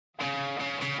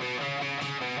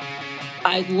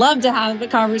I'd love to have a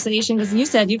conversation because you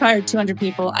said you've hired 200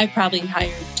 people. I've probably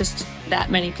hired just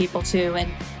that many people too.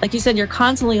 And like you said, you're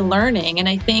constantly learning. And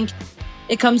I think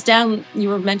it comes down, you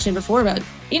were mentioned before about,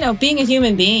 being a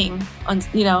human being on,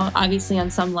 obviously on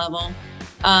some level,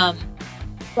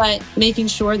 but making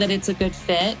sure that it's a good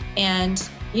fit. And,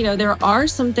 there are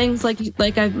some things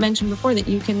like I've mentioned before that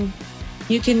you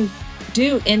can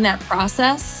do in that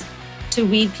process to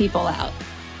weed people out.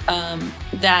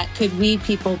 That could weed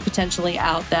people potentially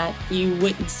out that you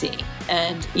wouldn't see.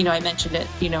 And, I mentioned it,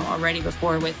 already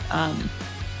before with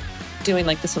doing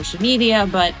like the social media,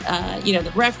 but,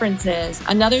 the references.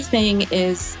 Another thing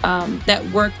is that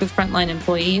work with frontline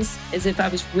employees is if I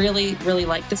was really, really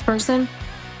like this person,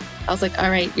 I was like, all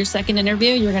right, your second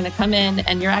interview, you're going to come in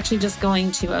and you're actually just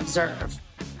going to observe.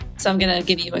 So I'm going to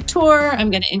give you a tour. I'm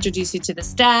going to introduce you to the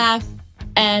staff.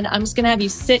 And I'm just going to have you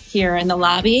sit here in the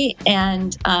lobby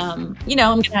and, I'm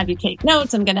going to have you take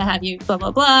notes. I'm going to have you blah, blah,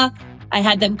 blah. I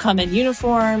had them come in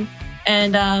uniform.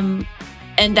 And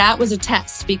that was a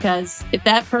test because if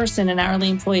that person, an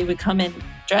hourly employee, would come in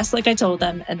dressed like I told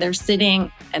them and they're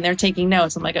sitting and they're taking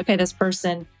notes, I'm like, okay, this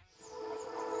person.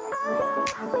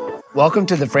 Welcome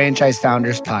to the Franchise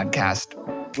Founders Podcast.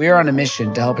 We are on a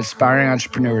mission to help aspiring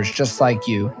entrepreneurs just like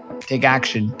you take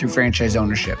action through franchise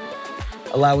ownership,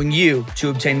 allowing you to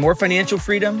obtain more financial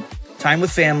freedom, time with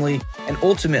family, and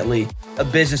ultimately a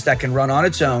business that can run on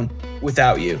its own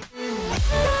without you.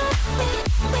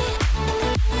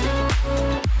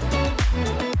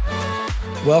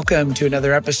 Welcome to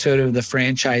another episode of the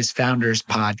Franchise Founders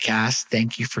Podcast.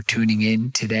 Thank you for tuning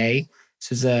in today.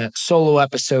 This is a solo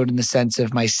episode in the sense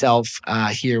of myself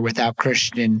here without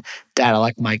Christian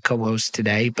Dadulak, my co-host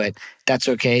today, but that's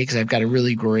okay because I've got a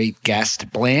really great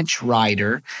guest, Blanche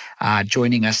Ryder,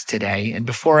 joining us today. And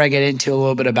before I get into a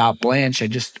little bit about Blanche, I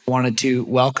just wanted to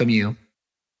welcome you.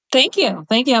 Thank you.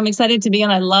 I'm excited to be on.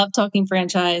 I love talking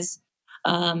franchise,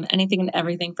 anything and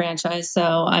everything franchise.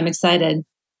 So I'm excited.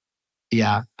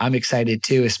 Yeah, I'm excited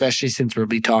too, especially since we'll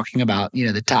be talking about,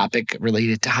 the topic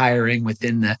related to hiring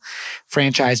within the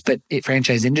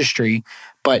franchise industry.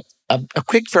 But a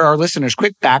quick, for our listeners,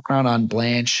 quick background on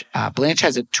Blanche. Blanche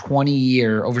has over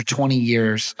 20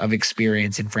 years of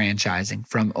experience in franchising,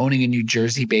 from owning a New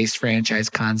Jersey-based franchise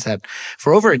concept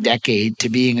for over a decade to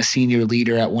being a senior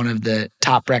leader at one of the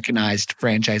top recognized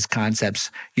franchise concepts,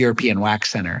 European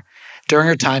Wax Center. During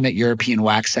her time at European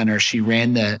Wax Center, she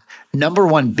ran the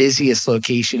 #1 busiest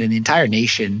location in the entire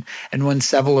nation and won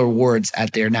several awards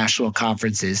at their national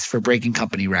conferences for breaking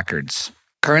company records.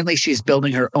 Currently, she's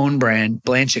building her own brand,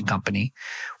 Blanche & Company,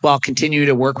 while continuing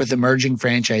to work with emerging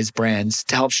franchise brands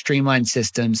to help streamline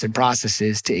systems and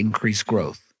processes to increase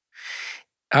growth.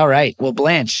 All right. Well,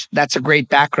 Blanche, that's a great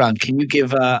background. Can you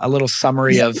give a little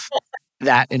summary of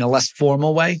that in a less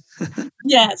formal way?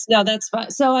 Yes, no, that's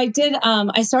fine. So I did,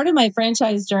 I started my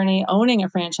franchise journey owning a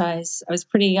franchise. I was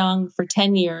pretty young for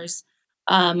 10 years.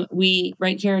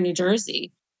 Right here in New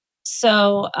Jersey.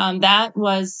 So that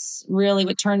was really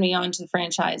what turned me on to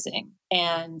franchising.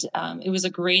 And it was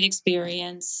a great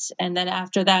experience. And then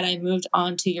after that, I moved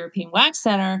on to European Wax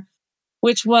Center,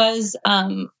 which was,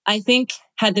 I think,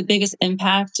 had the biggest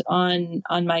impact on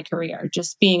my career,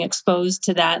 just being exposed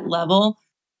to that level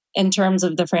in terms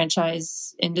of the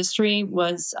franchise industry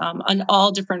was on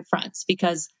all different fronts,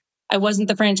 because I wasn't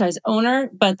the franchise owner,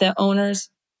 but the owners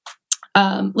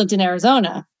lived in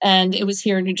Arizona and it was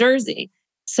here in New Jersey.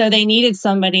 So they needed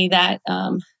somebody that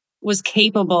was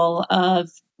capable of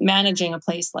managing a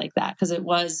place like that because it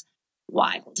was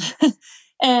wild.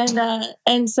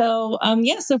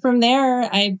 So from there,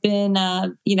 I've been,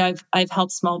 I've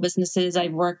helped small businesses.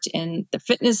 I've worked in the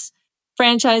fitness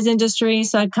franchise industry.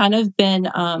 So I've kind of been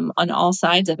on all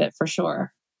sides of it for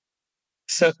sure.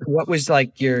 So what was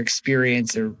like your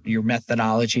experience or your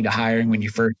methodology to hiring when you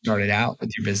first started out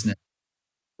with your business?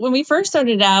 When we first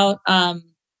started out,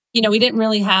 we didn't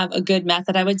really have a good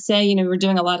method, I would say. We were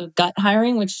doing a lot of gut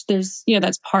hiring, which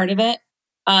that's part of it.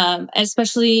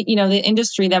 Especially, the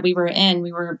industry that we were in,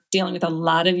 we were dealing with a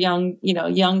lot of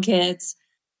young kids.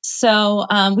 So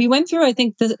we went through, I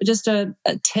think, just a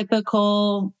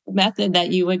typical method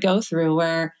that you would go through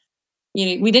where,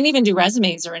 we didn't even do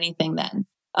resumes or anything then,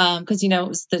 because,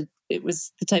 it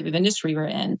was the type of industry we're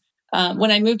in.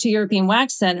 When I moved to European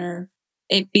Wax Center,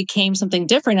 it became something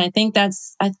different. I think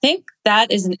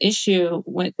that is an issue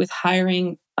with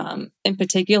hiring, in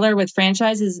particular with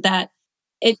franchises, that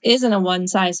it isn't a one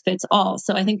size fits all.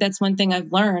 So I think that's one thing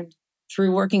I've learned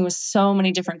through working with so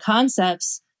many different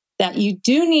concepts, that you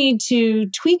do need to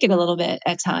tweak it a little bit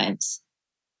at times.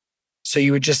 So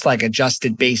you would just like adjust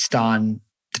it based on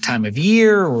the time of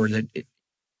year or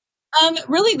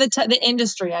Really, the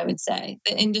industry, I would say,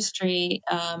 the industry.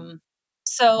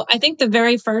 So I think the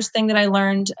very first thing that I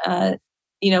learned,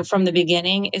 from the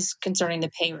beginning is concerning the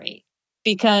pay rate,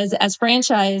 because as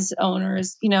franchise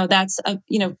owners,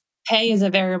 pay is a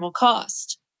variable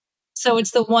cost. So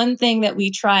it's the one thing that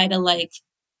we try to like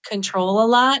control a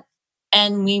lot,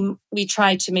 and we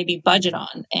try to maybe budget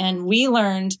on, and we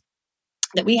learned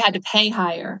that we had to pay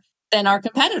higher than our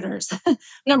competitors.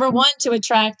 Number one, to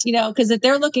attract, because if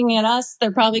they're looking at us,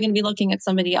 they're probably going to be looking at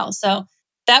somebody else. So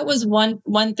that was one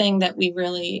thing that we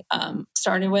really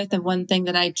started with, and one thing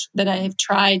that I have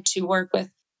tried to work with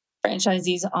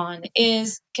franchisees on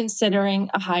is considering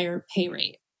a higher pay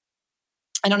rate.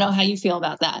 I don't know how you feel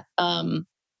about that,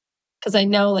 because I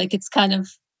know like it's kind of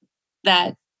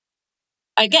that,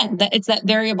 again, that it's that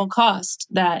variable cost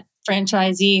that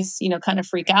franchisees, kind of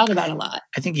freak out about a lot.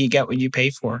 I think you get what you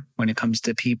pay for when it comes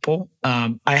to people.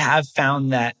 I have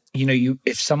found that,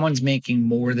 if someone's making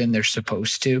more than they're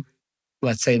supposed to,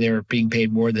 let's say they're being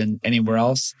paid more than anywhere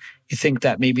else, you think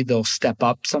that maybe they'll step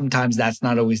up. Sometimes that's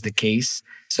not always the case.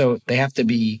 So they have to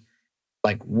be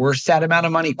like worth that amount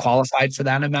of money, qualified for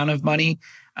that amount of money.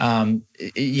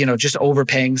 Just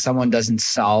overpaying someone doesn't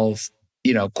solve,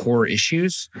 core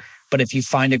issues. But if you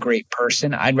find a great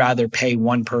person, I'd rather pay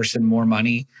one person more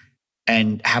money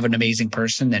and have an amazing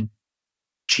person than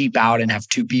cheap out and have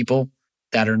two people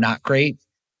that are not great.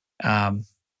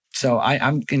 So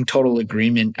I'm in total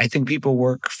agreement. I think people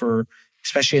work for,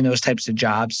 especially in those types of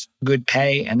jobs, good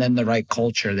pay and then the right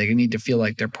culture. They need to feel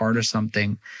like they're part of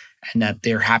something and that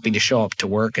they're happy to show up to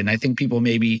work. And I think people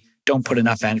maybe don't put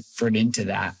enough effort into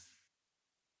that.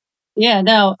 Yeah,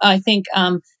 no, I think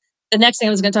the next thing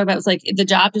I was going to talk about was like the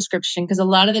job description, because a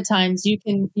lot of the times you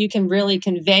can really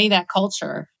convey that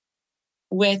culture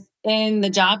within the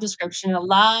job description. A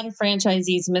lot of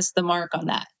franchisees miss the mark on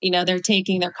that.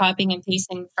 They're copying and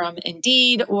pasting from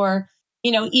Indeed, or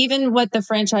even what the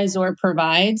franchisor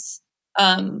provides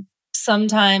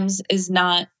sometimes is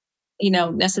not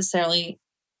necessarily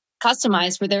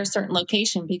customized for their certain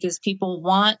location, because people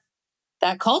want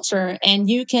that culture, and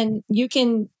you can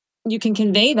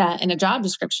convey that in a job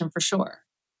description for sure.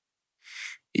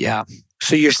 Yeah.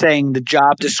 So you're saying the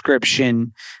job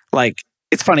description, like,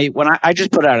 it's funny when I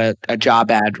just put out a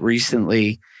job ad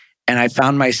recently, and I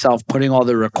found myself putting all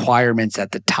the requirements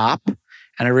at the top,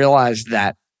 and I realized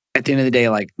that at the end of the day,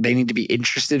 like, they need to be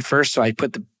interested first. So I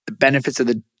put the benefits of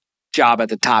the job at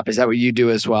the top. Is that what you do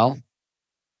as well?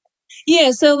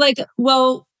 Yeah. So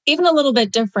even a little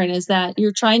bit different is that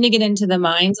you're trying to get into the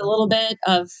minds a little bit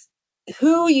of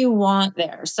who you want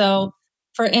there. So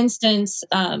for instance,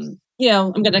 I'm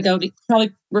going to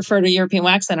probably refer to European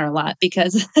Wax Center a lot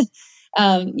because,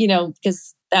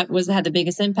 because that had the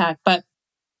biggest impact. But,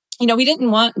 we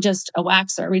didn't want just a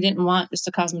waxer. We didn't want just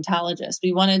a cosmetologist.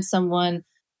 We wanted someone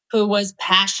who was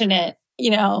passionate,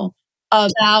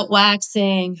 about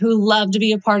waxing, who loved to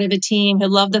be a part of a team, who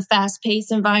loved the fast-paced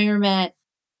environment,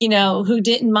 who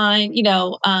didn't mind, you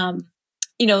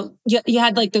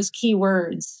had like those key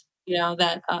words,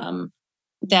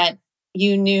 that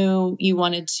you knew you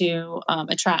wanted to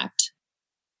attract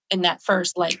in that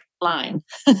first line.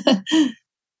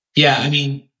 Yeah, I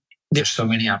mean, there's so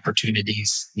many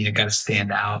opportunities. Got to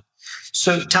stand out.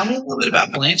 So tell me a little bit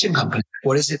about Blanch and Company.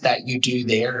 What is it that you do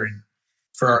there, and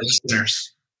for our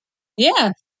listeners?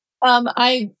 Yeah.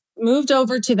 I moved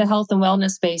over to the health and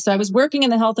wellness space. So I was working in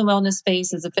the health and wellness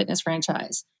space as a fitness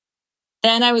franchise.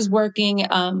 Then I was working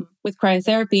with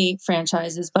cryotherapy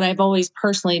franchises, but I've always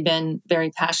personally been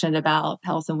very passionate about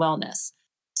health and wellness.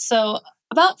 So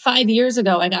about 5 years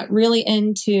ago, I got really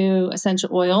into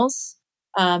essential oils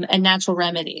and natural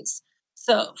remedies.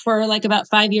 So for about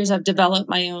 5 years, I've developed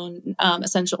my own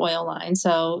essential oil line.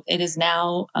 So it is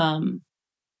now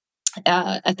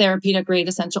a therapeutic grade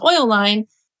essential oil line.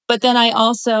 But then I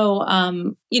also,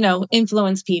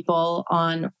 influence people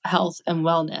on health and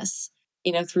wellness,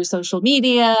 through social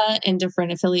media and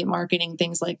different affiliate marketing,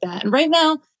 things like that. And right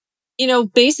now,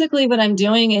 basically what I'm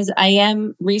doing is I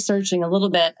am researching a little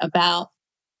bit about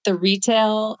the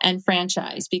retail and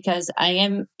franchise, because I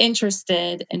am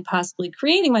interested in possibly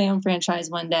creating my own franchise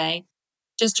one day,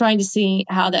 just trying to see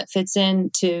how that fits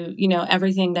into,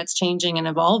 everything that's changing and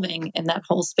evolving in that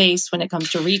whole space when it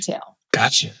comes to retail.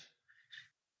 Gotcha.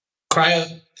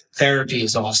 Cryotherapy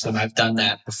is awesome. I've done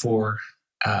that before.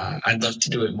 I'd love to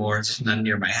do it more. It's none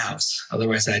near my house.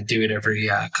 Otherwise, I'd do it every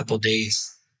couple of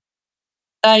days.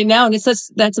 I know. And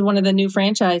that's one of the new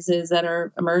franchises that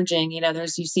are emerging. You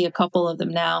see a couple of them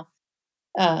now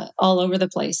all over the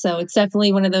place. So it's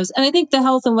definitely one of those. And I think the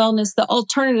health and wellness, the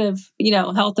alternative,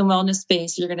 health and wellness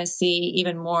space, you're going to see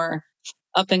even more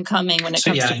up and coming when it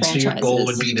comes to franchises. So your goal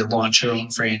would be to launch your own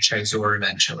franchisor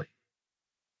eventually.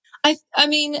 I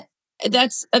mean,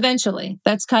 that's eventually.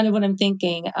 That's kind of what I'm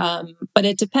thinking. But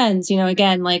it depends.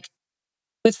 Again, like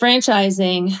with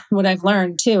franchising, what I've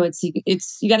learned too, it's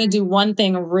you got to do one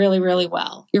thing really, really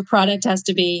well. Your product has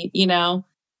to be,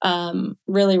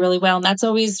 really, really well, and that's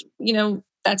always,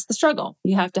 that's the struggle.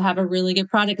 You have to have a really good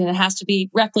product, and it has to be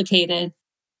replicated,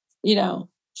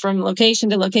 from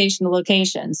location to location to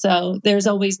location. So there's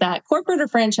always that corporate or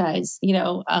franchise,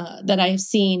 that I've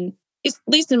seen, at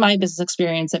least in my business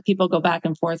experience, that people go back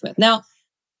and forth with. Now,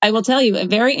 I will tell you, a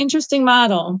very interesting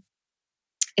model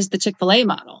is the Chick-fil-A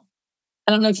model.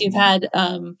 I don't know if you've had,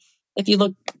 if you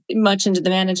look much into the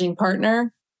managing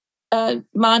partner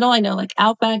model. I know like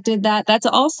Outback did that. That's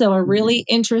also a really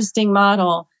interesting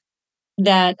model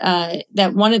that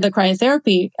one of the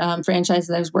cryotherapy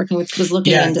franchises I was working with was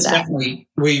looking into that. Definitely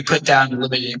where you put down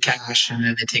limited cash and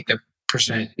then they take a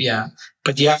percent. Yeah.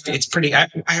 But you have to, it's pretty, I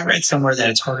read somewhere that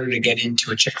it's harder to get into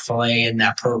a Chick-fil-A in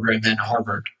that program than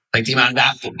Harvard. Like the amount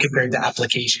of compared to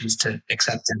applications to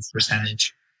acceptance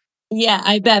percentage. Yeah,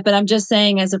 I bet. But I'm just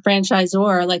saying, as a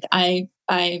franchisor, like I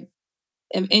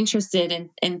am interested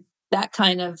in that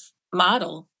kind of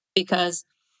model, because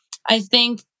I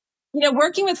think,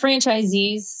 working with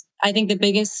franchisees, I think the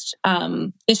biggest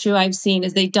issue I've seen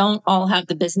is they don't all have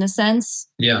the business sense.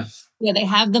 Yeah. Yeah, they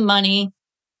have the money.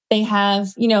 They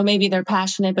have, maybe they're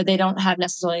passionate, but they don't have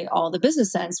necessarily all the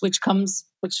business sense, which goes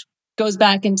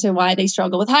back into why they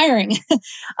struggle with hiring.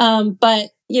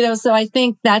 But, so I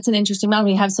think that's an interesting model.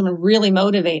 When you have someone really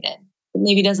motivated,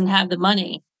 maybe doesn't have the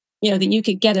money, that you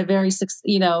could get a very,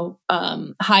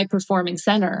 high performing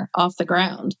center off the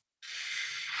ground.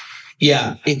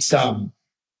 Yeah, it's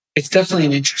definitely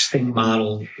an interesting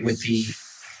model with the,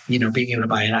 being able to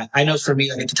buy it. I know for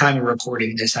me, like at the time of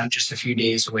recording this, I'm just a few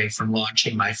days away from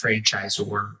launching my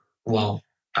franchisor. Well,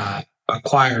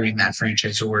 acquiring that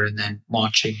franchisor and then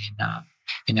launching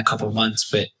in a couple of months.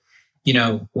 But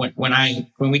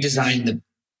when we designed the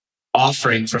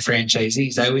offering for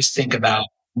franchisees, I always think about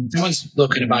when someone's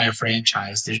looking to buy a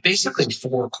franchise, there's basically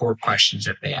 4 core questions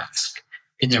that they ask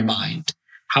in their mind.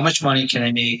 How much money can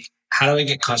I make? How do I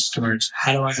get customers?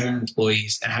 How do I hire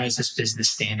employees? And how does this business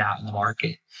stand out in the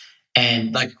market?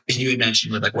 And like you had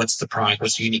mentioned with like, what's the product?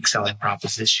 What's the unique selling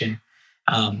proposition?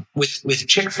 With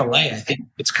Chick-fil-A, I think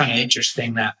it's kind of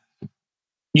interesting that,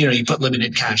 you put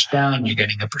limited cash down, you're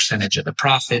getting a percentage of the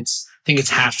profits. I think it's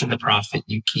half of the profit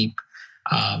you keep.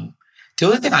 The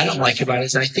only thing I don't like about it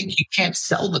is I think you can't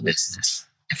sell the business,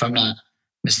 if I'm not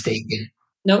mistaken.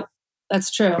 Nope,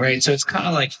 that's true. Right. So it's kind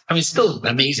of like, it's still an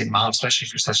amazing model, especially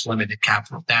for such limited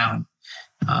capital down.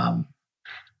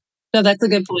 No, that's a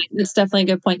good point. It's definitely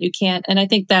a good point. You can't. And I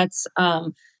think that's,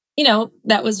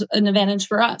 that was an advantage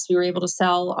for us. We were able to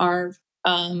sell our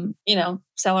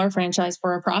franchise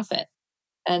for a profit.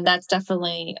 And that's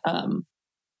definitely an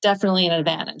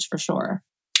advantage for sure.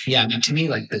 Yeah. To me,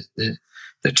 like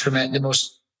the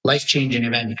most life-changing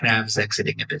event you can have is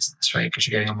exiting a business, right? Because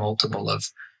you're getting a multiple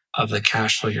of the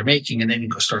cash flow you're making, and then you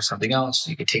go start something else.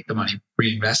 You can take the money,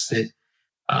 reinvest it.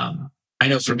 I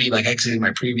know for me, like exiting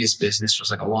my previous business was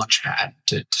like a launch pad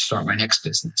to start my next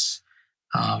business.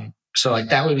 So like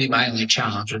that would be my only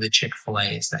challenge with the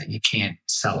Chick-fil-A is that you can't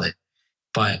sell it.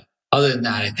 But other than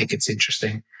that, I think it's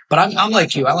interesting. But I'm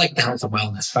like you. I like the health and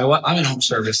wellness. I'm in home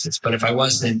services, but if I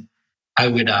wasn't,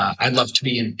 I'd love to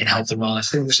be in health and wellness.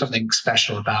 I think there's something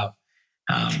special about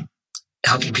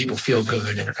helping people feel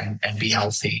good and be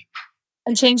healthy.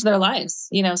 And change their lives,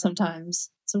 sometimes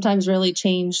really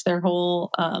change their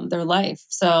whole, their life.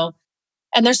 So,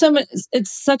 and there's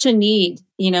it's such a need,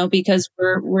 because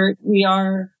we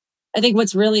are, I think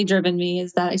what's really driven me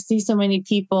is that I see so many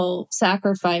people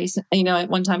sacrifice, at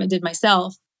one time I did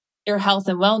myself, your health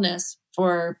and wellness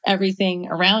for everything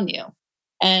around you.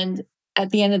 And at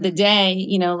the end of the day,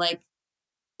 like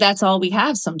that's all we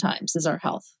have sometimes is our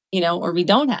health, or we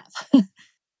don't have.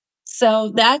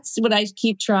 So that's what I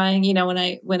keep trying, when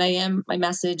I am my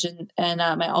message and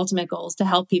my ultimate goal is to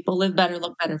help people live better,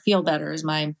 look better, feel better is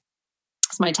my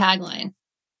tagline.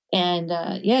 And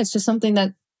it's just something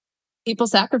that people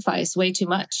sacrifice way too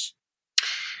much.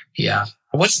 Yeah.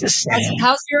 What's the saying?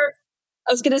 I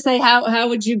was going to say, how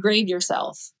would you grade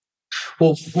yourself?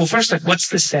 Well, first, like, what's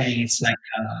the saying? It's like,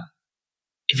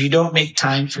 if you don't make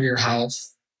time for your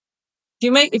health,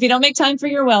 if you don't make time for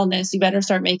your wellness, you better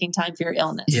start making time for your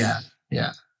illness. Yeah.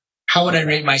 Yeah. How would I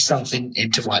rate myself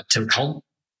into what? To help?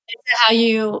 How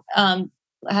you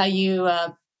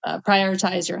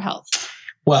prioritize your health.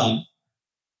 Well,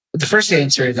 the first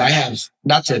answer is I have,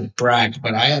 not to brag,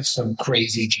 but I have some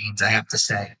crazy genes, I have to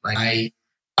say. Like I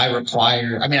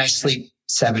sleep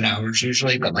 7 hours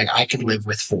usually, but like I could live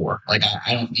with 4. Like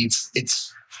I don't need,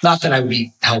 it's not that I would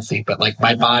be healthy, but like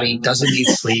my body doesn't need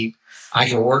sleep. I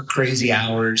can work crazy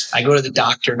hours. I go to the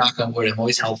doctor, knock on wood, I'm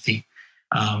always healthy.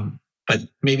 But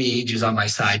maybe age is on my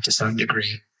side to some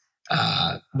degree.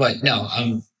 But no,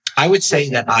 I would say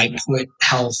that I put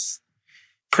health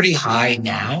pretty high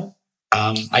now.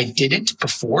 I didn't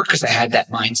before because I had that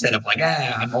mindset of like,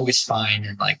 I'm always fine.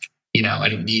 And like, I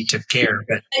don't need to care.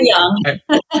 But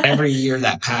every year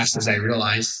that passes, I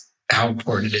realize how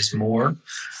important it is more.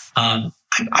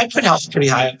 I put health pretty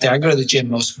high up there. I go to the gym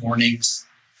most mornings.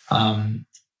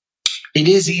 It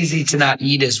is easy to not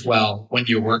eat as well when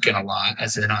you're working a lot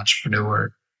as an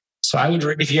entrepreneur. So I would,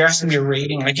 if you're asking me a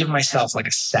rating, I give myself like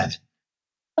a 7.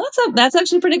 That's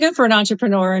actually pretty good for an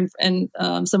entrepreneur and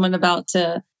someone about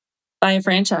to buy a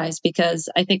franchise, because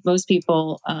I think most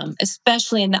people,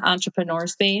 especially in the entrepreneur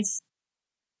space,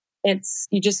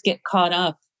 you just get caught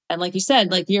up. And like you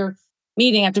said, like you're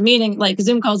meeting after meeting, like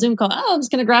Zoom call. Oh, I'm just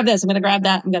going to grab this. I'm going to grab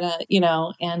that. I'm going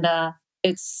to, and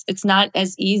it's not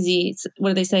as easy. What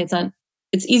do they say?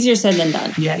 It's easier said than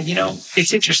done. Yeah.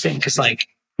 It's interesting because like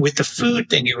with the food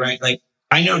thing, you're right. Like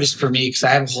I noticed for me, because I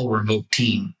have a whole remote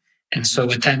team. And so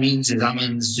what that means is I'm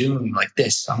on Zoom like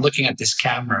this. I'm looking at this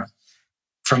camera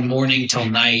from morning till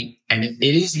night. And it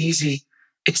is easy.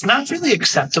 It's not really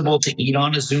acceptable to eat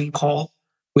on a Zoom call,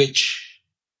 which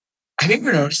I've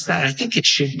never noticed that. I think it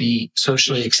should be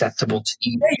socially acceptable to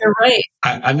eat. Yeah, you're right.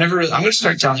 I'm going to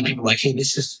start telling people like, hey,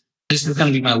 this is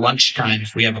going to be my lunchtime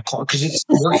if we have a call, because it's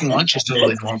working lunch is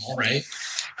totally normal, right?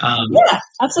 Yeah,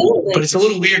 absolutely. But it's a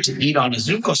little weird to eat on a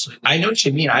Zoom call. So I know what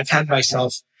you mean. I've had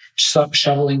myself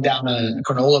shoveling down a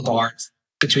granola bar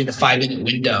between the 5-minute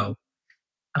window.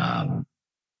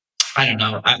 I don't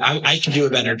know. I can do a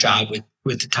better job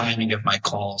with the timing of my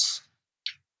calls.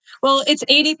 Well, it's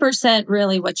 80%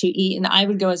 really what you eat. And I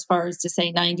would go as far as to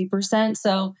say 90%.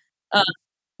 So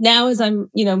now as I'm,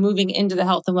 moving into the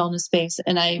health and wellness space,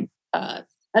 and I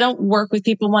don't work with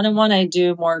people one-on-one, I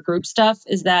do more group stuff,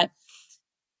 is that,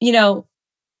 I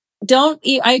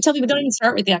tell people don't even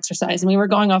start with the exercise. I mean, we're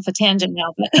going off a tangent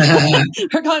now, but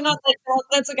we're going off like that.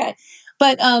 That's okay.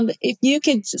 But if you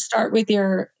could start with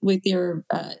your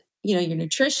your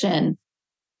nutrition,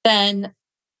 then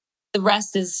the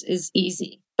rest is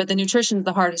easy. But the nutrition is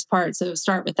the hardest part. So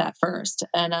start with that first.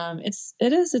 And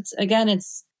it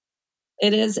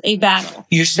is a battle.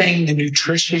 You're saying the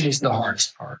nutrition is the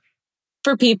hardest part?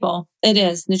 For people, it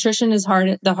is. Nutrition is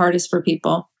the hardest for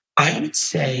people. I would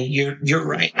say you're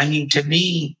right. I mean, to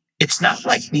me, it's not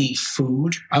like the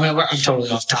food. I mean, I'm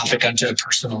totally off topic onto a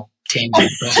personal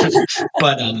tangent,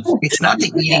 but it's not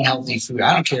the eating healthy food.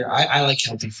 I don't care. I like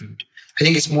healthy food. I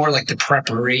think it's more like the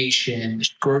preparation, the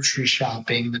grocery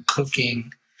shopping, the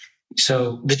cooking.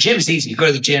 So the gym is easy. You go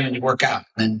to the gym and you work out.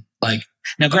 And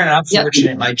now granted, I'm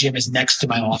fortunate. My gym is next to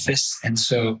my office. And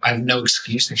so I have no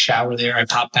excuse to shower there. I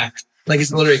pop back. Like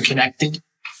it's literally connected.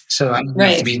 So I don't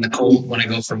have to be in the cold when I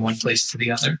go from one place to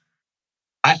the other.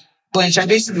 Blanche, I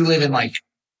basically live in like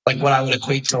what I would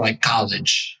equate to like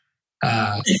college.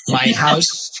 My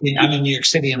house, I'm in New York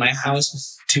City, and my house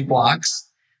is 2 blocks.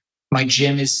 My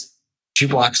gym is 2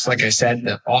 blocks. Like I said,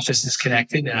 the office is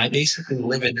connected, and I basically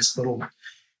live in this little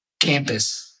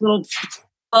campus, little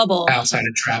bubble outside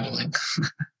of traveling.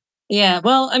 Yeah.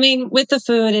 Well, I mean, with the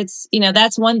food, it's,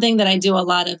 that's one thing that I do a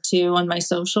lot of too on my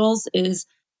socials. Is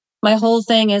my whole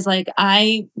thing is like,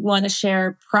 I want to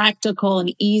share practical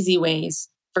and easy ways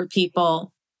for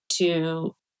people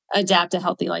to adapt a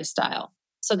healthy lifestyle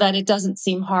so that it doesn't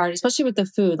seem hard, especially with the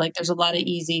food. Like there's a lot of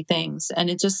easy things, and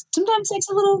it just sometimes takes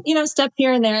a little, step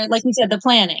here and there. Like you said, the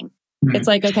planning. Mm-hmm. It's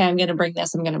like, okay, I'm going to bring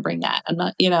this, I'm going to bring that. I'm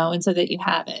not, and so that you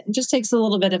have it. It just takes a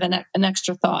little bit of an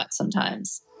extra thought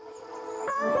sometimes.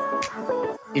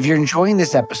 If you're enjoying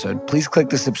this episode, please click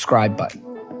the subscribe button.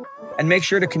 And make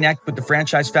sure to connect with the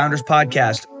Franchise Founders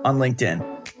Podcast on LinkedIn.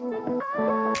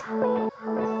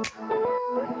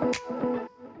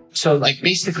 So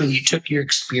basically you took your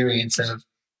experience of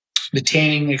the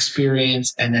tanning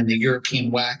experience and then the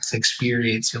European wax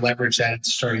experience, you leveraged that into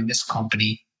starting this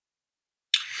company.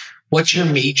 What's your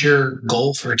major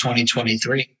goal for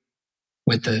 2023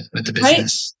 with the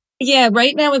business?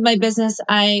 Right now with my business,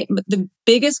 the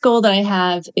biggest goal that I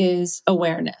have is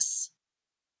awareness.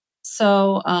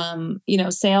 So,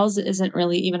 sales isn't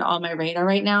really even on my radar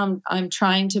right now. I'm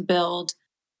trying to build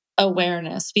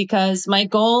awareness because my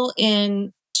goal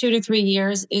in 2 to 3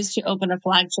 years is to open a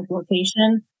flagship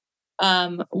location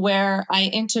where I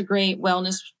integrate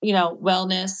wellness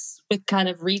with kind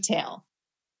of retail.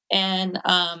 And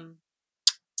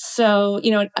so,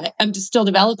 I'm just still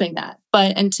developing that.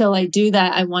 But until I do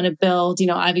that, I want to build,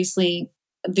 obviously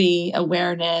the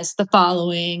awareness, the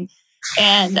following,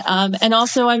 and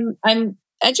also I'm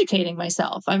educating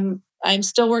myself. I'm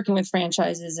still working with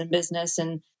franchises and business,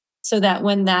 and so that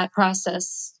when that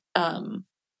process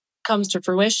comes to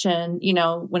fruition,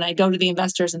 when I go to the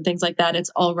investors and things like that,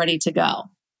 it's all ready to go.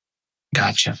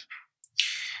 Gotcha.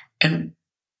 And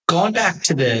going back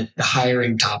to the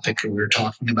hiring topic that we were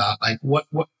talking about, like what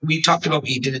we talked about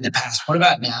what you did in the past. What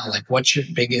about now? Like, what's your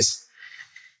biggest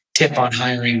tip on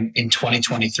hiring in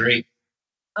 2023?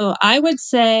 Oh, I would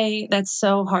say that's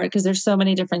so hard because there's so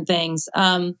many different things.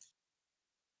 I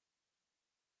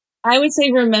would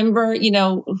say remember,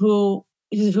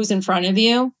 who's in front of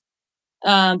you,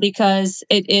 because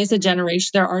it is a generation.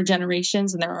 There are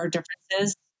generations and there are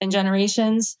differences in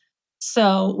generations.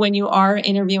 So when you are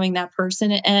interviewing that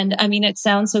person, and I mean, it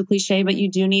sounds so cliche, but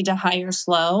you do need to hire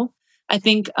slow. I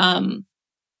think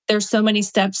there's so many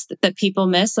steps that people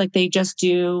miss. Like they just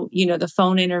do, the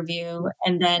phone interview,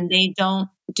 and then they don't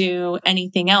do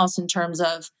anything else in terms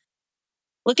of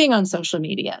looking on social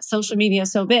media. Social media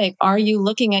is so big. Are you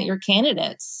looking at your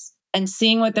candidates and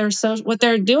seeing what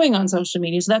they're doing on social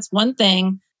media? So that's one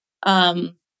thing that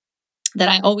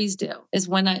I always do is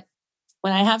when I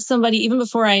have somebody, even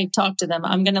before I talk to them,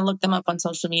 I'm going to look them up on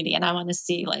social media, and I want to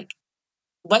see like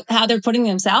how they're putting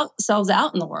themselves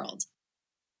out in the world.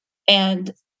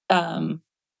 And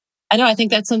I know, I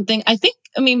think that's something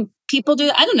people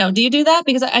do. I don't know. Do you do that?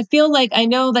 Because I feel like I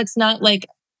know that's not like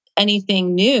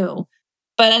anything new,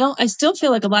 but I still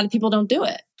feel like a lot of people don't do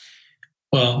it.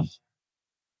 Well,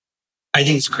 I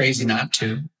think it's crazy not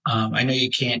to. I know you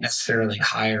can't necessarily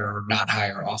hire or not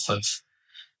hire off of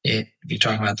it if you're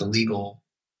talking about the legal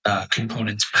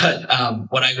components. But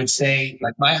what I would say,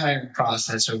 like my hiring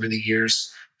process over the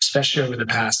years, especially over the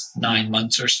past 9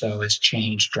 months or so, has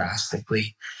changed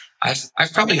drastically.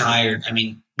 I've probably hired,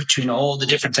 between all the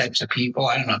different types of people,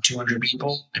 I don't know, 200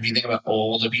 people. If you think about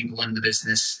all the people in the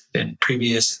business, then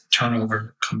previous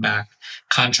turnover, come back,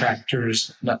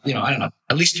 contractors, I don't know,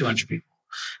 at least 200 people.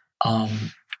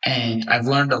 And I've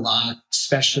learned a lot,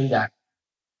 especially that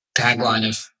tagline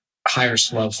of hire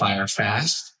slow, fire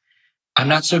fast. I'm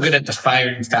not so good at the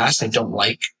firing fast. I don't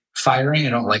like firing. I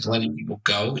don't like letting people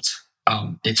go.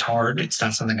 It's hard. It's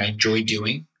not something I enjoy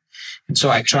doing. And so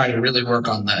I try to really work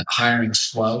on the hiring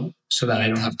slow so that I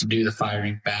don't have to do the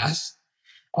firing fast.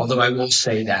 Although I will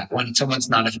say that when someone's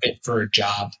not a fit for a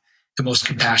job, the most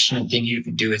compassionate thing you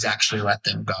can do is actually let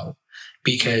them go,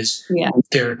 because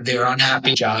they're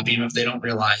unhappy job, even if they don't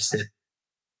realize it.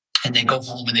 And they go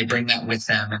home and they bring that with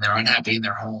them, and they're unhappy in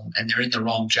their home, and they're in the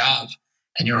wrong job,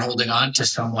 and you're holding on to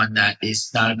someone that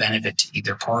is not a benefit to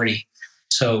either party.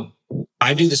 So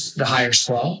I do the hire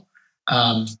slow.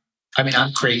 I'm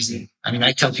crazy.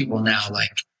 I tell people now, like,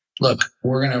 look,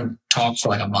 we're going to talk for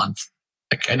like a month.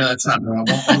 Like, I know that's not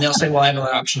normal. And they'll say, well, I have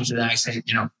other options. And then I say,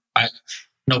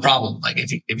 no problem. Like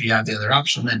if you have the other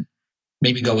option, then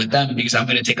maybe go with them, because I'm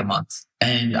going to take a month,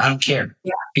 and I don't care.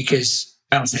 Because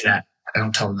I don't say that. I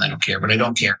don't tell them I don't care, but I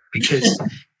don't care because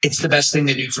it's the best thing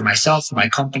to do for myself, for my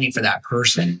company, for that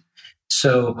person.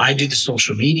 So I do the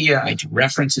social media. I do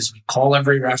references. We call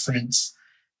every reference.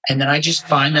 And then I just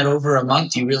find that over a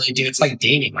month, you really do. It's like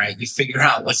dating, right? You figure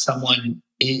out what someone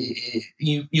is,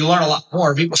 you learn a lot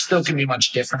more. People still can be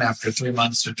much different after 3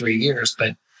 months or 3 years,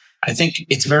 but I think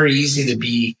it's very easy to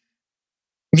be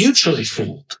mutually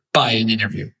fooled by an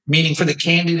interview, meaning for the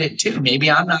candidate too.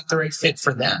 Maybe I'm not the right fit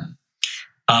for them.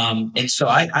 And so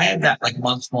I had that like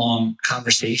month-long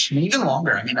conversation, even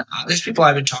longer. There's people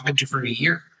I've been talking to for a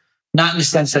year, not in the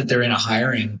sense that they're in a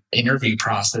hiring interview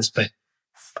process, but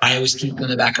I always keep them in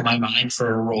the back of my mind for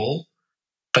a role.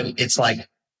 But it's like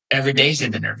every day's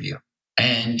an interview.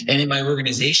 And in my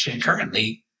organization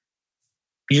currently,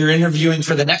 you're interviewing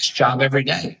for the next job every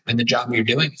day. And the job you're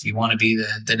doing, if you want to be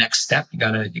the next step, you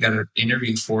gotta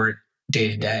interview for it day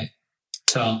to day.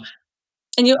 So,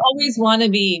 and you always want to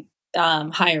be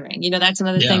hiring. That's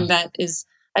another thing that is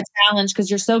a challenge because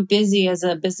you're so busy as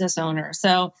a business owner.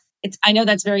 So I know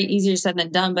that's very easier said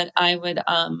than done, but I would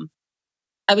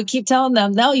keep telling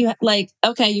them, no,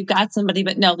 okay, you got somebody,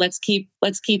 but no, let's keep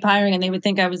hiring. And they would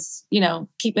think I was,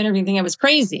 keep interviewing, think I was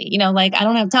crazy, like I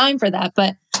don't have time for that.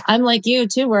 But I'm like you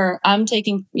too, where I'm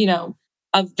taking,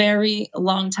 a very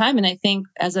long time. And I think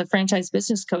as a franchise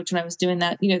business coach, when I was doing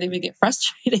that, they would get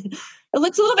frustrated. It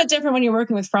looks a little bit different when you're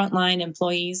working with frontline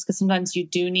employees, because sometimes you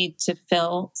do need to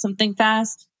fill something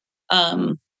fast.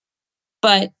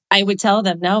 But I would tell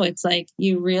them, no, it's like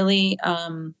you really,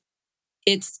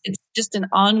 it's just an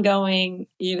ongoing,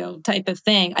 type of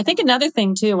thing. I think another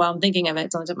thing too, while I'm thinking of it,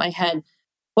 it's on the top of my head,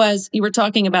 was you were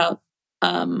talking about,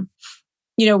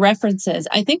 references.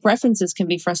 I think references can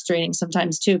be frustrating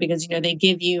sometimes too, because, they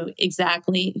give you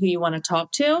exactly who you want to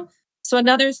talk to. So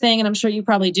another thing, and I'm sure you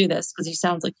probably do this because you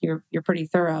sound like you're pretty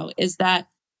thorough, is that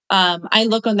I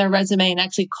look on their resume and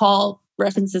actually call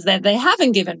references that they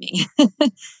haven't given me.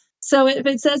 So if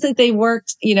it says that they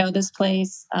worked, this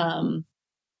place,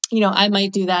 I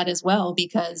might do that as well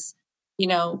because,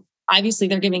 obviously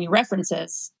they're giving you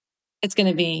references. It's going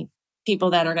to be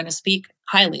people that are going to speak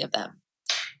highly of them.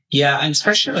 Yeah, and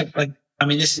especially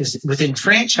this is within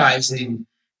franchising,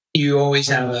 you always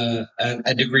have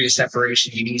a degree of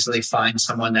separation. You can easily find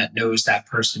someone that knows that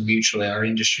person mutually. Our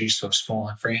industry is so small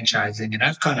in franchising, and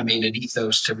I've kind of made an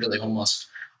ethos to really almost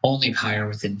only hire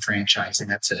within franchising.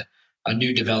 That's a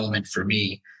new development for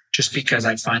me, just because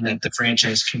I find that the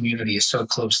franchise community is so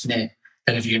close knit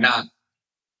that if you're not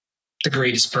the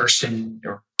greatest person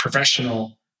or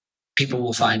professional, people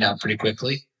will find out pretty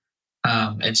quickly.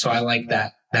 And so I like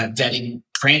that vetting.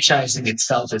 Franchising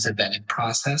itself is a vetting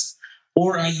process,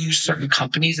 or I use certain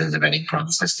companies as a vetting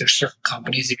process. There's certain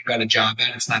companies if you got a job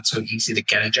at, it's not so easy to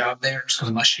get a job there. So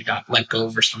unless you got let go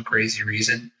for some crazy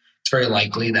reason, it's very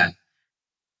likely that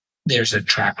there's a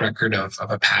track record of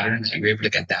a pattern that you're able to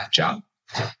get that job.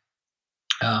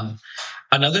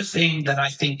 Another thing that I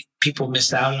think people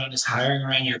miss out on is hiring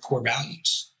around your core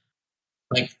values.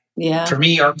 For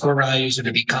me, our core values are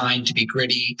to be kind, to be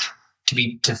gritty,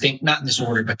 to think not in this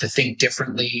order, but to think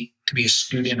differently, to be a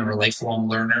student or a lifelong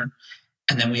learner.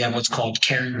 And then we have what's called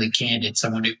caringly candid,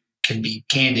 someone who can be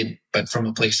candid, but from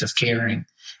a place of caring.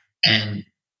 And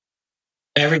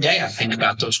every day I think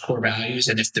about those core values.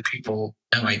 And if the people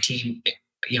on my team,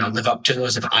 live up to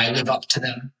those, if I live up to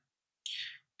them,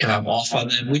 if I'm off on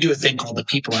them, we do a thing called the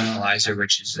people analyzer,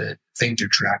 which is a thing to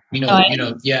track. We do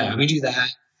that.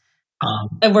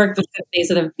 I've worked with companies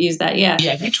that have used that. Yeah.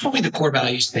 Yeah. If you told me the core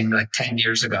values thing like 10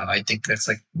 years ago, I think that's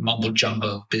like mumbo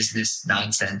jumbo business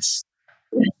nonsense.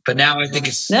 But now I think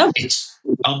it's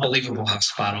unbelievable how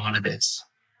spot on it is.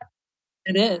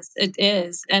 It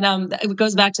is. And it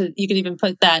goes back to, you could even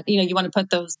put that, you want to put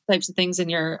those types of things in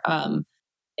your,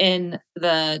 in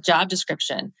the job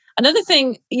description. Another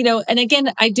thing, and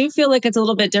again, I do feel like it's a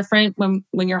little bit different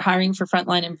when you're hiring for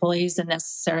frontline employees than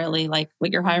necessarily like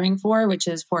what you're hiring for, which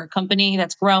is for a company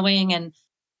that's growing and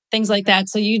things like that.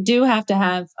 So you do have to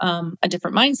have a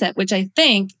different mindset, which I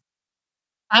think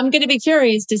I'm going to be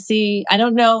curious to see. I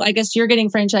don't know. I guess you're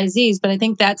getting franchisees, but I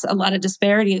think that's a lot of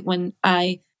disparity when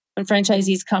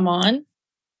franchisees come on.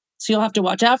 So you'll have to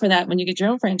watch out for that when you get your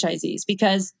own franchisees,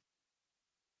 because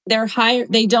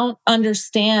they don't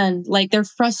understand, they're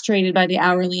frustrated by the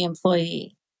hourly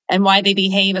employee and why they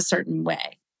behave a certain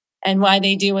way and why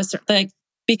they do a certain,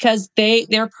 because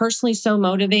they're personally so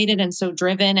motivated and so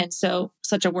driven and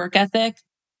such a work ethic.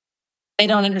 They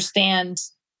don't understand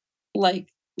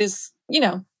this,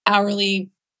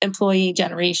 hourly employee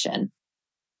generation.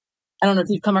 I don't know if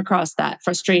you've come across that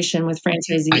frustration with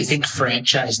franchisees. I think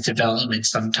franchise development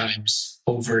sometimes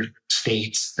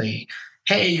overstates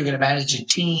hey, you're going to manage a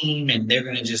team and they're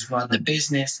going to just run the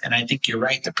business. And I think you're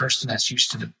right. The person that's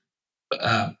used to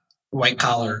the white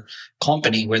collar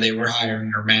company where they were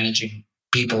hiring or managing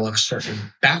people of a certain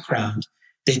background,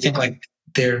 they think like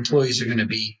their employees are going to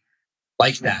be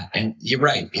like that. And you're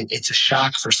right. It's a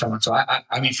shock for someone. So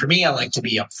I mean, for me, I like to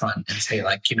be upfront and say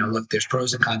look, there's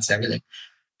pros and cons to everything.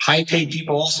 High paid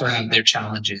people also have their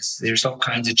challenges. There's all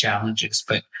kinds of challenges,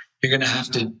 but you're going to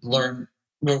have to learn.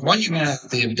 Well, one, you're going to have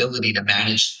the ability to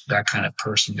manage that kind of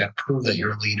person. You got to prove that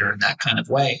you're a leader in that kind of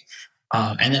way.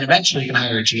 And then eventually you can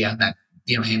hire a GM that,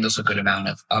 handles a good amount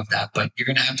of that, but you're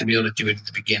going to have to be able to do it at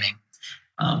the beginning.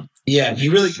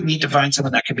 You really need to find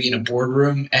someone that can be in a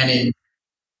boardroom and in,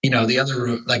 the other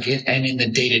room, and in the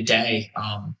day to day,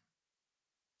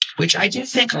 which I do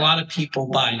think a lot of people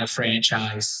buying a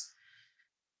franchise,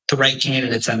 the right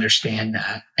candidates understand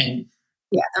that. And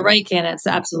yeah, the right candidates.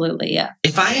 Absolutely. Yeah.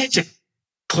 If I had to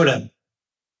put a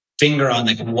finger on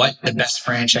what the best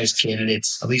franchise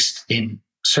candidates, at least in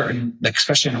certain,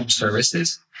 especially in home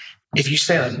services, if you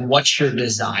say what's your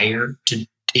desire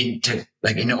in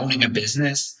owning a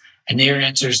business, and their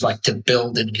answer is to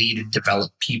build and lead and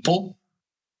develop people,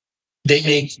 they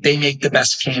make the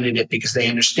best candidate because they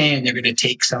understand they're going to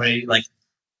take somebody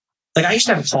I used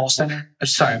to have a call center. I'm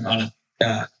sorry, I'm on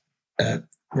a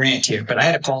rant here, but I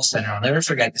had a call center. I'll never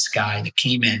forget this guy that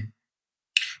came in.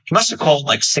 He must have called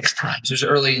 6 times. It was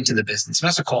early into the business. He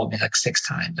must have called me 6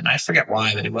 times. And I forget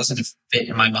why, but it wasn't a fit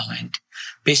in my mind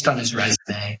based on his resume.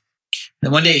 And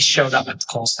then one day he showed up at the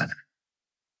call center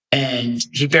and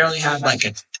he barely had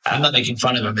I'm not making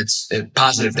fun of him. It's a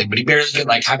positive thing, but he barely could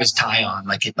have his tie on.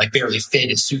 It barely fit.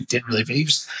 His suit didn't really fit. He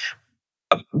was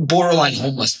a borderline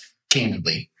homeless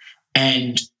candidly.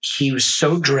 And he was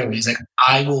so driven. He's like,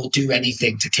 I will do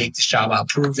anything to take this job. I'll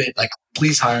prove it. Like,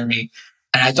 please hire me.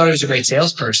 And I thought he was a great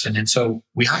salesperson. And so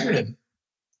we hired him.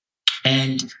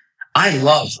 And I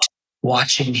loved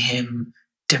watching him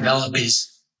develop his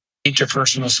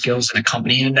interpersonal skills in a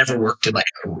company. He had never worked in like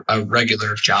a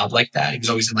regular job like that. He was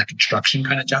always in like construction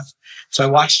kind of job. So I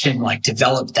watched him like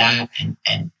develop that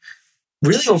and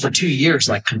really over 2 years,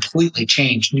 like completely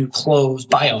change, new clothes,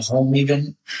 buy a home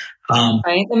even.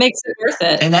 Right. It makes it worth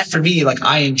it. And that for me, like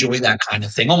I enjoy that kind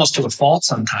of thing, almost to a fault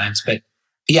sometimes. But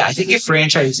yeah, I think if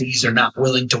franchisees are not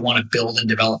willing to want to build and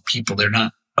develop people, they're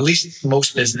not, at least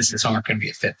most businesses aren't going to be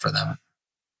a fit for them.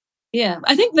 Yeah.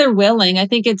 I think they're willing. I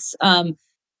think it's, I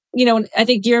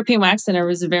think European Wax Center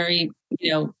was a very,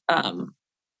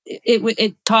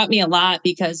 it taught me a lot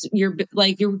because you're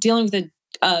dealing with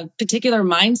a particular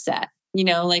mindset,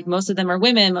 like most of them are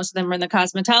women, most of them are in the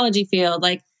cosmetology field.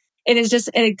 Like it is just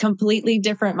a completely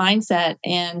different mindset.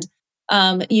 And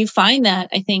you find that,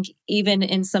 I think, even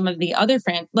in some of the other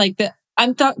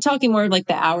I'm talking more like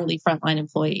the hourly frontline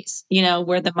employees,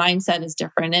 where the mindset is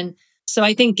different. And so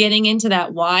I think getting into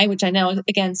that why, which I know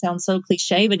again sounds so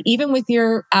cliche, but even with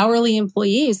your hourly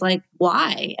employees, like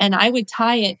why? And I would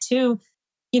tie it to,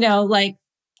 like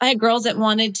I had girls that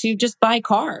wanted to just buy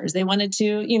cars. They wanted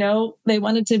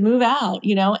to move out,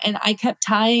 and I kept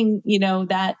tying,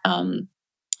 that,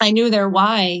 I knew their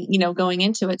why, going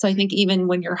into it. So I think even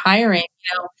when you're hiring,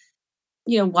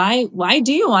 why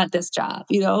do you want this job?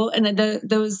 And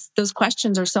those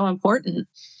questions are so important.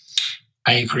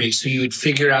 I agree. So you would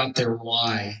figure out their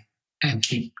why and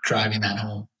keep driving that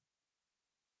home.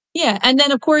 Yeah. And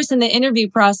then of course, in the interview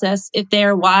process, if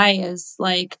their why is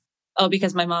like, oh,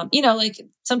 because my mom, like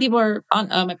some people are on,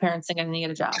 oh, my parents think I need to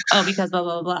get a job. Oh, because blah,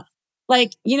 blah, blah.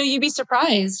 Like, you'd be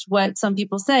surprised what some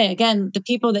people say. Again, the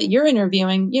people that you're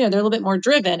interviewing, they're a little bit more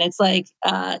driven. It's like,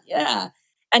 yeah.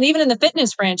 And even in the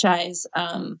fitness franchise,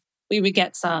 we would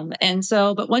get some. And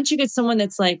so, but once you get someone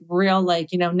that's like real, like,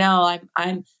 no,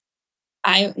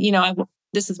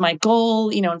 this is my goal,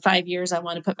 in 5 years, I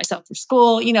want to put myself through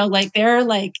school, like they're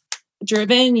like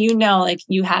driven, like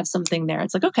you have something there.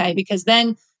 It's like, okay, because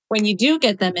then when you do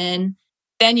get them in,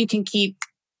 then you can keep,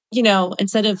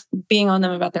 instead of being on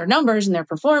them about their numbers and their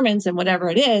performance and whatever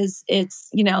it is, it's,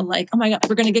 like, oh my God,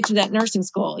 we're going to get you that nursing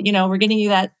school. We're getting you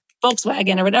that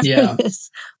Volkswagen or whatever it is.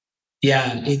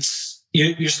 Yeah.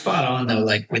 You're spot on though.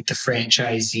 Like with the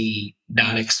franchisee,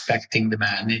 not expecting the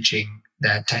managing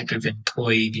that type of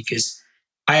employee, because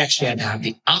I actually had to have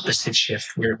the opposite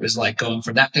shift where it was like going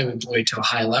from that type of employee to a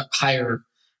higher,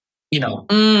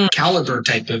 caliber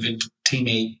type of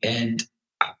teammate. And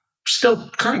still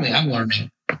currently I'm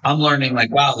learning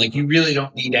like, wow, like you really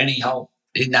don't need any help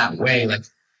in that way. Like,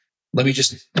 let me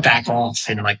just back off.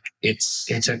 And like, it's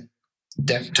a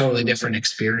totally different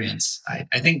experience.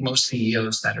 I think most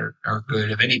CEOs that are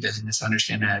good of any business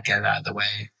understand how to get it out of the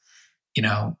way.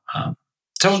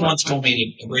 Someone once told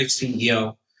me a great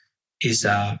CEO is,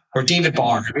 or David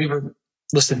Barr. Have you ever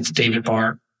listened to David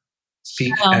Barr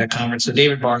speak at a conference? So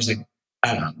David Barr is like,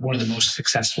 I don't know, one of the most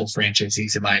successful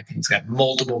franchisees in my opinion. He's got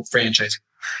multiple franchise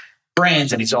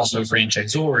brands and he's also a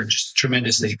franchisor and just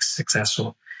tremendously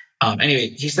successful. Anyway,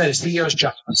 he said a CEO's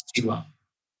job is to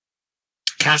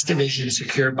cast a vision,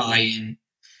 secure buy-in,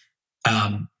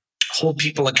 hold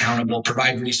people accountable,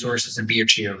 provide resources, and be a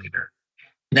cheerleader.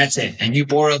 And that's it. And you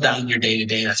boil down your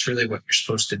day-to-day. That's really what you're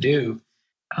supposed to do.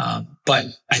 But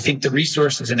I think the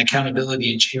resources and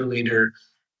accountability and cheerleader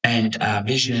and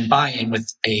vision and buy-in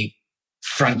with a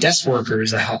front desk worker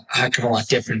is a heck of a lot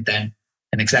different than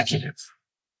an executive.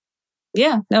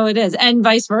 Yeah, no, it is. And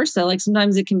vice versa. Like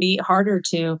sometimes it can be harder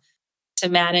to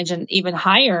manage and even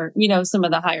hire, some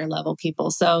of the higher level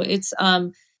people. So it's,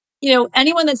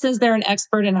 anyone that says they're an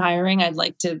expert in hiring,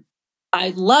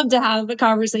 I'd love to have a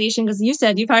conversation because you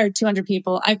said you've hired 200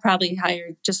 people. I've probably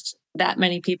hired just that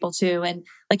many people too. And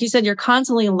like you said, you're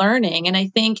constantly learning. And I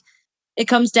think it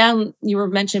comes down, you were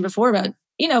mentioning before about,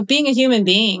 being a human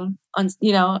being on,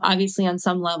 obviously on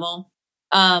some level,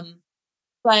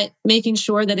 but making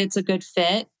sure that it's a good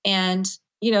fit. And,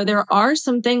 there are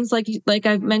some things like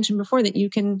I've mentioned before that you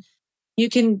can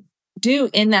do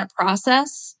in that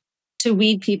process to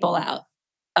weed people out,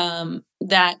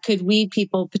 that could weed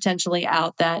people potentially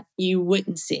out that you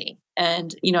wouldn't see.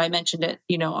 And, I mentioned it,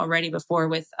 already before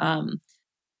with,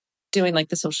 doing like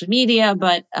the social media,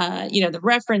 but, the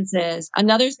references.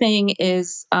 Another thing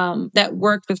is, that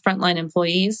worked with frontline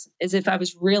employees is if I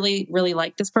was really, really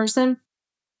like this person,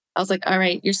 I was like, all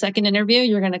right, your second interview,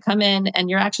 you're going to come in and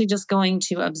you're actually just going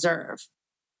to observe.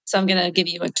 So I'm going to give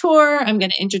you a tour. I'm going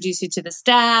to introduce you to the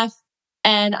staff.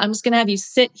 And I'm just going to have you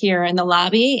sit here in the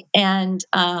lobby and,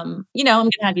 I'm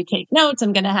going to have you take notes.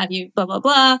 I'm going to have you blah, blah,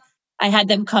 blah. I had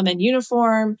them come in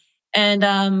uniform and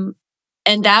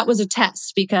that was a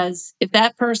test because if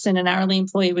that person, an hourly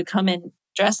employee would come in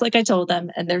dressed like I told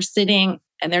them and they're sitting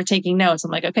and they're taking notes,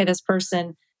 I'm like, okay, this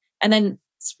person. And then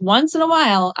once in a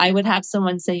while, I would have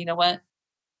someone say, you know what?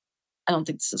 I don't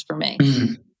think this is for me.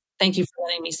 Mm-hmm. Thank you for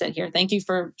letting me sit here. Thank you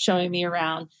for showing me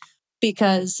around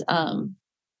because,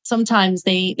 sometimes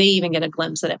they even get a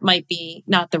glimpse that it might be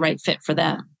not the right fit for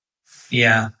them.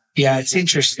 Yeah. Yeah. It's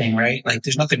interesting, right? Like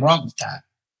there's nothing wrong with that.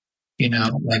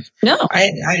 No,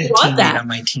 I had a teammate on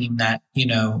my team that,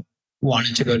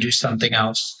 wanted to go do something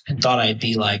else and thought I'd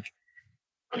be like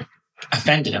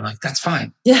offended. I'm like, that's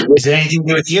fine. Yeah. Is there anything to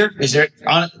do with here?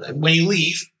 When you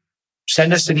leave,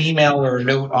 send us an email or a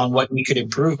note on what we could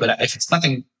improve. But if it's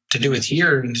nothing to do with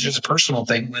here and it's just a personal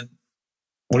thing, then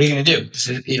what are you going to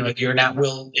do? You're an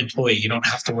at-will employee. You don't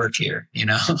have to work here,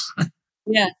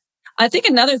 Yeah. I think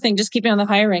another thing, just keeping on the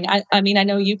hiring, I mean, I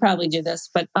know you probably do this,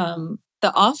 but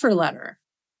the offer letter,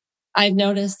 I've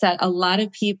noticed that a lot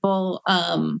of people,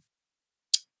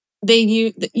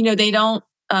 they don't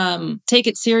take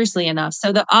it seriously enough.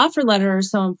 So the offer letter is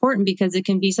so important because it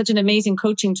can be such an amazing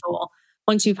coaching tool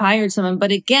once you've hired someone.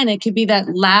 But again, it could be that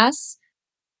last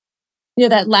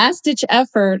ditch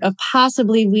effort of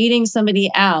possibly weeding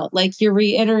somebody out. Like you're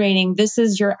reiterating, this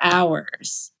is your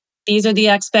hours. These are the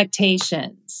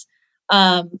expectations.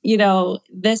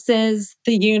 This is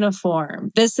the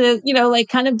uniform. This is, like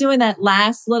kind of doing that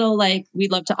last little, like,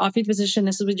 we'd love to offer you the position.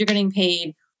 This is what you're getting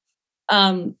paid.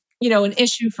 An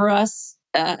issue for us,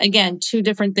 again, two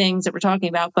different things that we're talking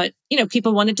about, but,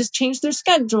 people want to just change their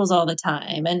schedules all the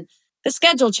time and the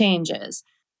schedule changes.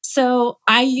 So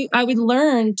I would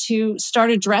learn to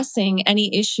start addressing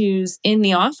any issues in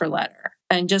the offer letter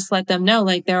and just let them know,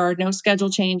 like, there are no schedule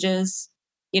changes.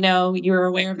 You're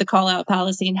aware of the call out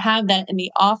policy and have that in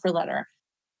the offer letter.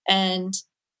 And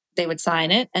they would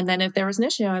sign it. And then if there was an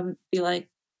issue, I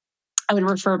would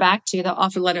refer back to the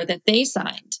offer letter that they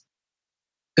signed.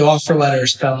 The offer letter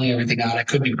is spelling everything out. I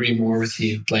couldn't agree more with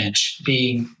you, Blanche.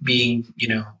 Being,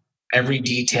 every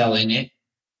detail in it,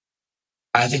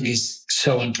 I think is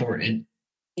so important.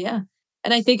 Yeah.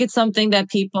 And I think it's something that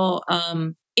people,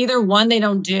 either one, they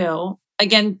don't do.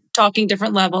 Again, talking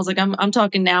different levels. Like I'm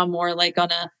talking now more like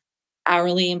on a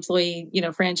hourly employee,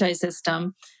 franchise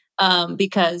system.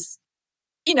 Because,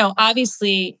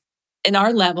 obviously in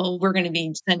our level, we're going to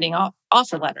be sending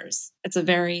offer letters. It's a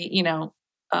very,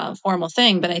 formal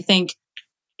thing. But I think,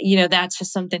 that's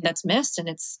just something that's missed. And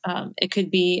it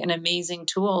could be an amazing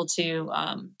tool to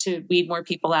weed more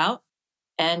people out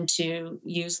and to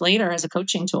use later as a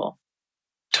coaching tool.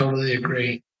 Totally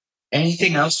agree.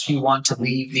 Anything else you want to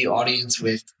leave the audience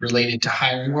with related to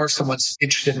hiring, or if someone's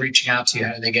interested in reaching out to you,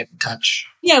 how do they get in touch?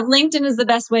 Yeah, LinkedIn is the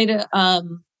best way to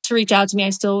reach out to me.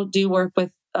 I still do work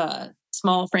with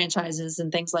small franchises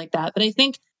and things like that. But I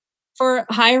think for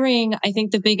hiring, I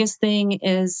think the biggest thing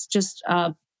is just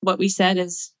what we said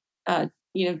is,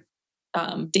 dating.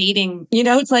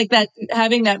 It's like that,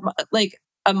 having that like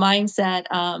a mindset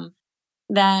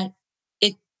that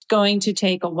it's going to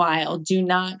take a while. Do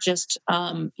not just,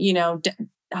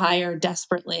 hire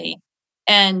desperately.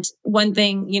 And one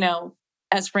thing,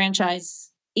 as franchisees,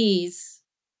 is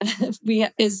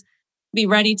be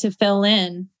ready to fill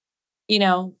in,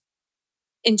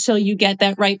 until you get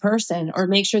that right person, or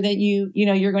make sure that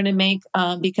you're going to make,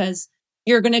 because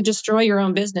you're going to destroy your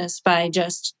own business by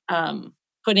just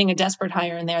putting a desperate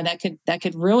hire in there that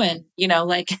could ruin,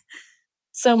 like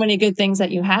so many good things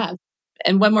that you have.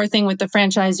 And one more thing with the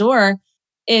franchisor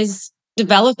is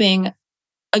developing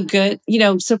a good,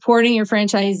 supporting your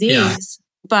franchisees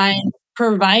by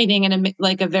providing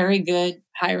a very good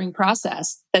hiring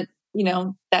process that,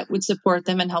 that would support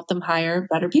them and help them hire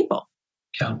better people.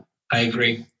 Yeah, I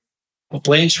agree. Well,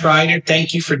 Blanche Ryder,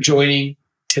 thank you for joining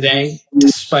today,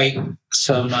 despite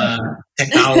some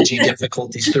technology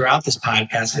difficulties throughout this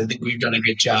podcast. I think we've done a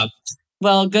good job.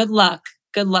 Well, good luck.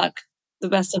 Good luck. The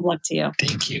best of luck to you.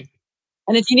 Thank you.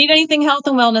 And if you need anything health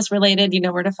and wellness related, you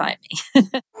know where to find me.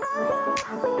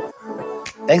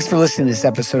 Thanks for listening to this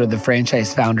episode of the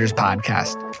Franchise Founders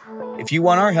Podcast. If you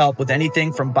want our help with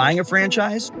anything from buying a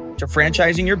franchise to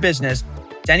franchising your business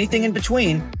to anything in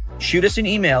between, shoot us an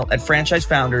email at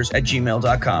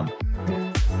franchisefounders@gmail.com.